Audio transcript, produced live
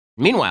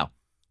Meanwhile,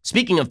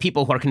 speaking of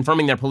people who are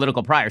confirming their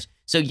political priors,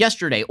 so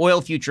yesterday,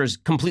 oil futures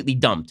completely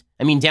dumped.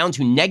 I mean, down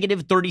to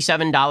negative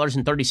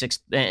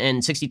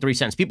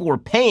 $37.63. People were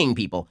paying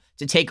people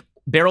to take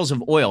barrels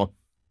of oil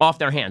off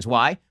their hands.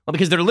 Why? Well,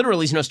 because there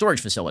literally is no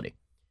storage facility.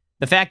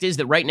 The fact is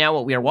that right now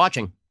what we are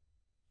watching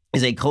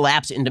is a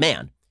collapse in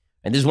demand.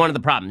 And this is one of the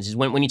problems, is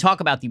when you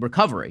talk about the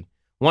recovery,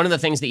 one of the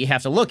things that you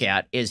have to look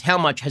at is how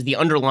much has the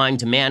underlying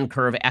demand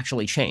curve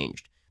actually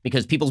changed,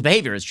 because people's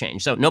behavior has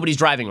changed. So nobody's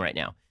driving right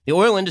now. The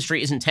oil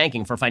industry isn't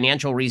tanking for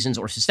financial reasons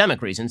or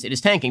systemic reasons. It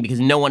is tanking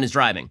because no one is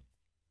driving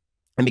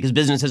and because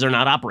businesses are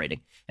not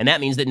operating. And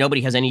that means that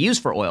nobody has any use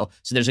for oil.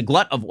 So there's a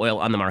glut of oil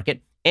on the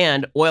market,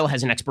 and oil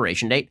has an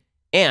expiration date,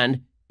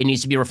 and it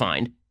needs to be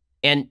refined.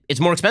 And it's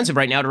more expensive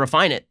right now to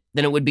refine it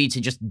than it would be to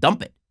just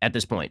dump it at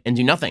this point and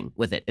do nothing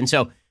with it. And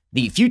so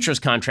the futures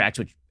contracts,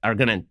 which are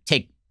going to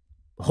take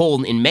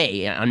hold in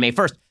May, on May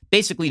 1st,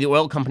 basically the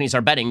oil companies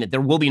are betting that there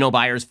will be no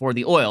buyers for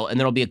the oil and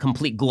there will be a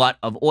complete glut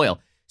of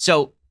oil.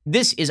 So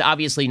this is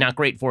obviously not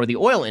great for the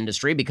oil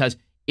industry, because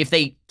if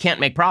they can't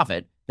make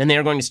profit, then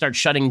they're going to start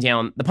shutting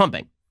down the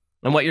pumping.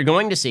 And what you're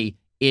going to see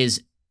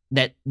is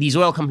that these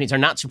oil companies are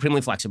not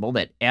supremely flexible,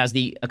 that as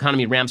the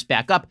economy ramps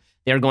back up,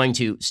 they're going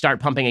to start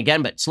pumping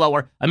again, but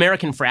slower.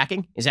 American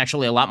fracking is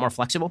actually a lot more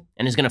flexible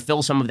and is going to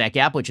fill some of that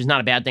gap, which is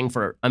not a bad thing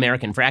for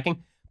American fracking.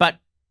 But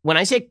when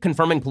I say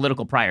confirming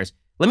political priors,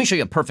 let me show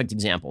you a perfect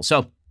example.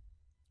 So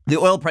the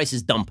oil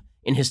prices dump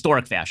in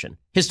historic fashion,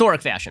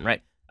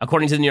 right?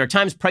 According to the New York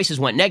Times, prices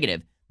went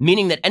negative,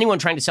 meaning that anyone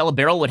trying to sell a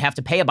barrel would have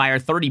to pay a buyer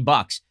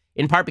 $30,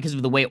 in part because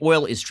of the way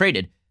oil is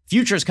traded.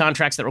 Futures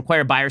contracts that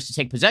require buyers to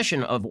take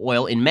possession of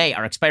oil in May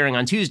are expiring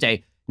on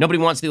Tuesday. Nobody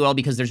wants the oil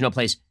because there's no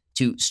place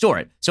to store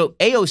it. So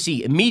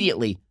AOC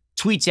immediately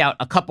tweets out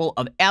a couple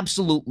of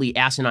absolutely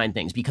asinine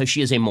things because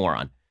she is a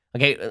moron.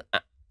 Okay,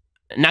 I'm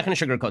not going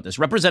to sugarcoat this.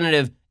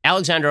 Representative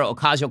Alexandra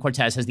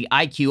Ocasio-Cortez has the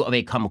IQ of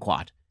a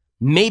kumquat,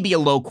 maybe a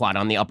loquat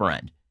on the upper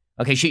end.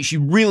 Okay, she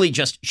really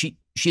just, she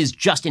is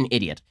just an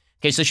idiot.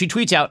 Okay, so she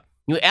tweets out,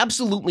 "You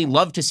absolutely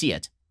love to see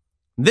it.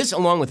 This,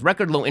 along with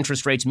record low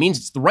interest rates, means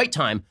it's the right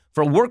time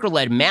for a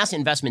worker-led mass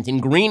investment in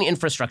green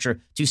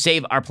infrastructure to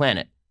save our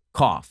planet."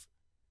 Cough.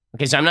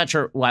 Okay, so I'm not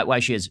sure why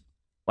she's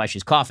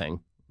coughing.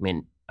 I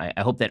mean,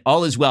 I hope that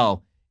all is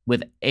well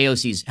with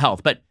AOC's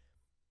health. But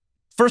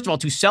first of all,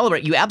 to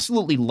celebrate, you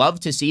absolutely love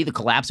to see the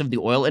collapse of the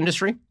oil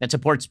industry that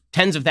supports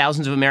tens of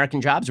thousands of American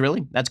jobs.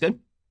 Really? That's good.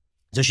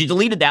 So she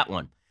deleted that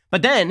one.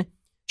 But then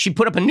she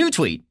put up a new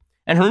tweet,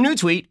 and her new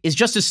tweet is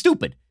just as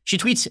stupid. She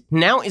tweets,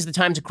 "Now is the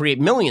time to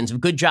create millions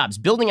of good jobs,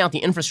 building out the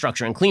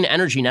infrastructure and clean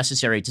energy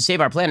necessary to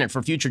save our planet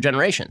for future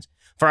generations,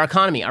 for our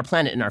economy, our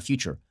planet, and our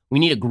future. We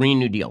need a Green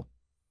New Deal."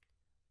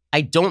 I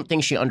don't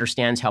think she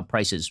understands how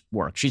prices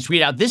work. She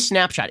tweeted out, "This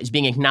snapshot is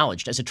being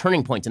acknowledged as a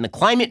turning point in the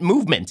climate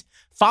movement.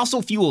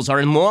 Fossil fuels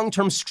are in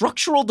long-term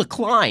structural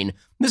decline.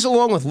 This,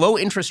 along with low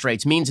interest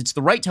rates, means it's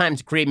the right time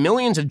to create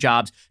millions of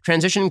jobs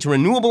transitioning to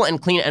renewable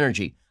and clean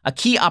energy, a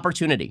key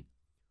opportunity."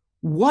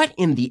 What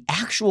in the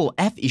actual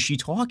F is she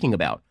talking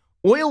about?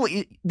 Oil,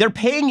 they're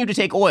paying you to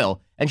take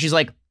oil. And she's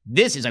like,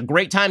 "This is a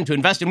great time to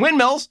invest in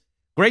windmills.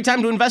 Great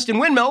time to invest in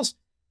windmills."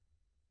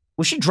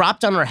 Was she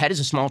dropped on her head as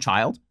a small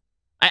child?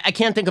 I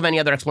can't think of any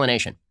other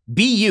explanation.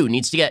 BU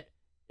needs to get,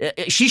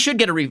 she should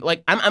get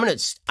I'm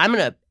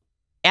gonna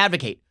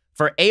advocate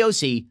for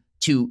AOC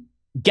to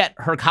get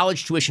her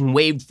college tuition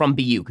waived from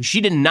BU, because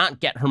she did not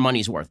get her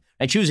money's worth.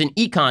 And she was an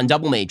econ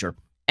double major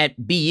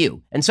at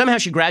BU, and somehow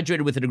she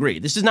graduated with a degree.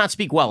 This does not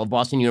speak well of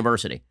Boston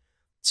University.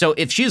 So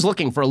if she's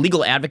looking for a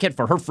legal advocate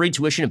for her free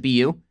tuition at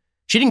BU,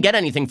 she didn't get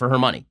anything for her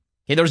money.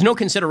 Okay, there was no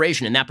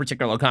consideration in that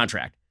particular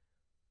contract.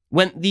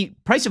 When the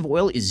price of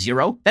oil is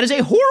zero, that is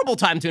a horrible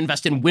time to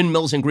invest in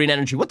windmills and green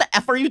energy. What the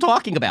F are you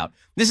talking about?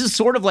 This is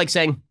sort of like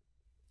saying,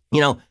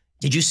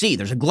 did you see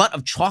there's a glut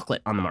of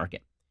chocolate on the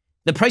market?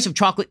 The price of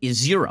chocolate is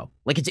zero.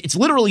 Like it's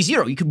literally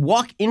zero. You could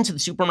walk into the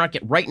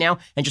supermarket right now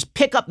and just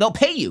pick up, they'll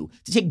pay you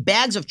to take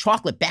bags of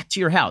chocolate back to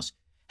your house.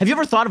 Have you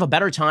ever thought of a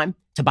better time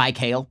to buy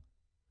kale?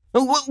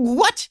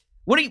 What?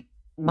 What are you,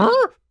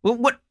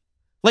 what?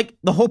 Like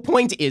the whole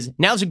point is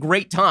now's a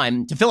great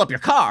time to fill up your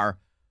car,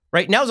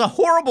 right? Now's a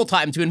horrible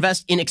time to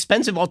invest in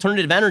expensive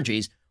alternative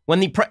energies when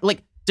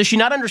does she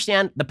not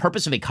understand the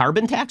purpose of a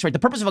carbon tax, right? The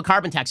purpose of a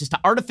carbon tax is to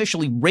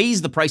artificially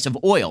raise the price of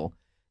oil,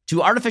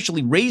 to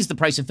artificially raise the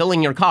price of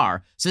filling your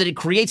car so that it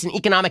creates an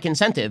economic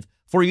incentive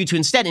for you to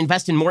instead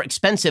invest in more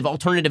expensive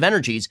alternative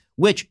energies,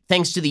 which,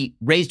 thanks to the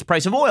raised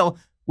price of oil,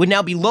 would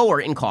now be lower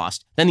in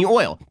cost than the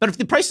oil. But if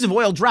the prices of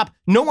oil drop,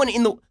 no one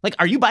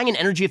are you buying an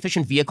energy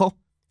efficient vehicle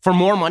for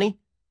more money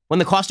when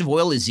the cost of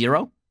oil is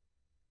zero?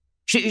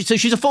 So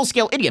she's a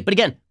full-scale idiot. But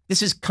again,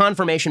 this is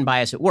confirmation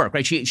bias at work,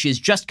 right? She is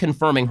just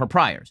confirming her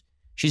priors.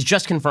 She's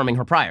just confirming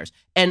her priors.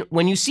 And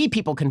when you see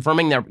people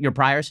confirming their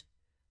priors,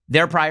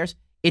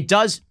 it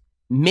does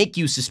make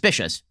you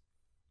suspicious.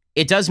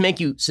 It does make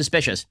you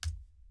suspicious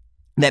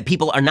that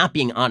people are not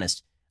being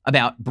honest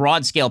about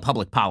broad-scale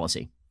public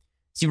policy.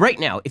 See, right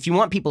now, if you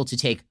want people to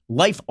take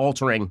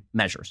life-altering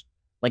measures,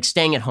 like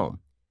staying at home,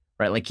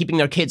 right, like keeping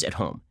their kids at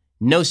home,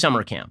 no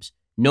summer camps,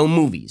 no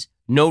movies,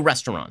 no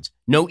restaurants,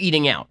 no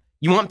eating out.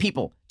 You want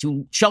people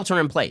to shelter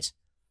in place.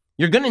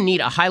 You're going to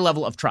need a high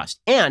level of trust.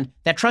 And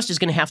that trust is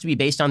going to have to be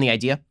based on the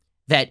idea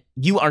that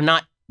you are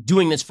not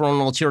doing this for an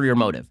ulterior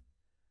motive.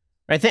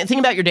 Right? Think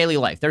about your daily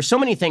life. There's so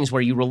many things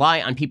where you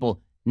rely on people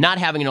not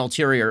having an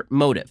ulterior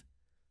motive.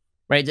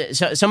 Right?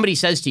 So somebody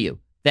says to you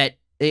that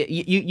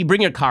you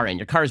bring your car in,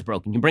 your car is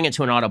broken, you bring it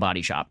to an auto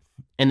body shop,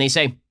 and they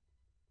say,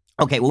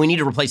 okay, well, we need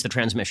to replace the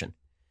transmission.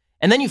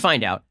 And then you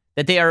find out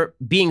that they are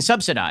being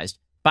subsidized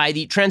by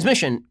the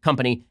transmission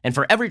company, and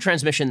for every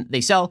transmission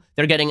they sell,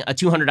 they're getting a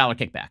 $200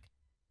 kickback.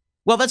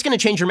 Well, that's going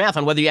to change your math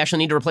on whether you actually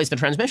need to replace the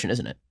transmission,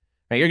 isn't it?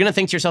 Right? You're going to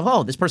think to yourself,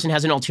 oh, this person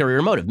has an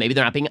ulterior motive. Maybe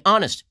they're not being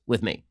honest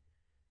with me.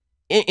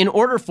 In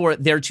order for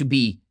there to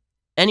be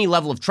any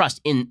level of trust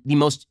in the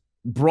most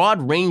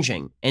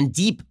broad-ranging and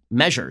deep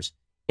measures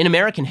in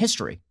American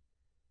history,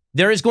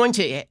 there is going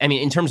to,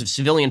 in terms of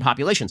civilian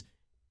populations,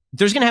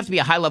 there's going to have to be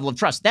a high level of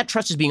trust. That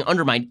trust is being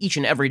undermined each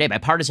and every day by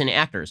partisan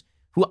actors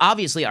who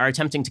obviously are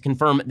attempting to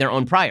confirm their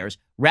own priors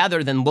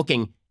rather than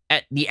looking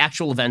at the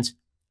actual events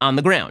on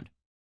the ground.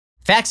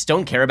 Facts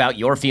don't care about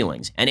your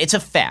feelings, and it's a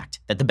fact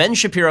that The Ben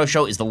Shapiro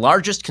Show is the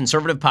largest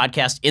conservative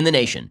podcast in the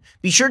nation.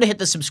 Be sure to hit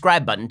the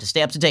subscribe button to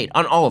stay up to date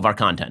on all of our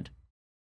content.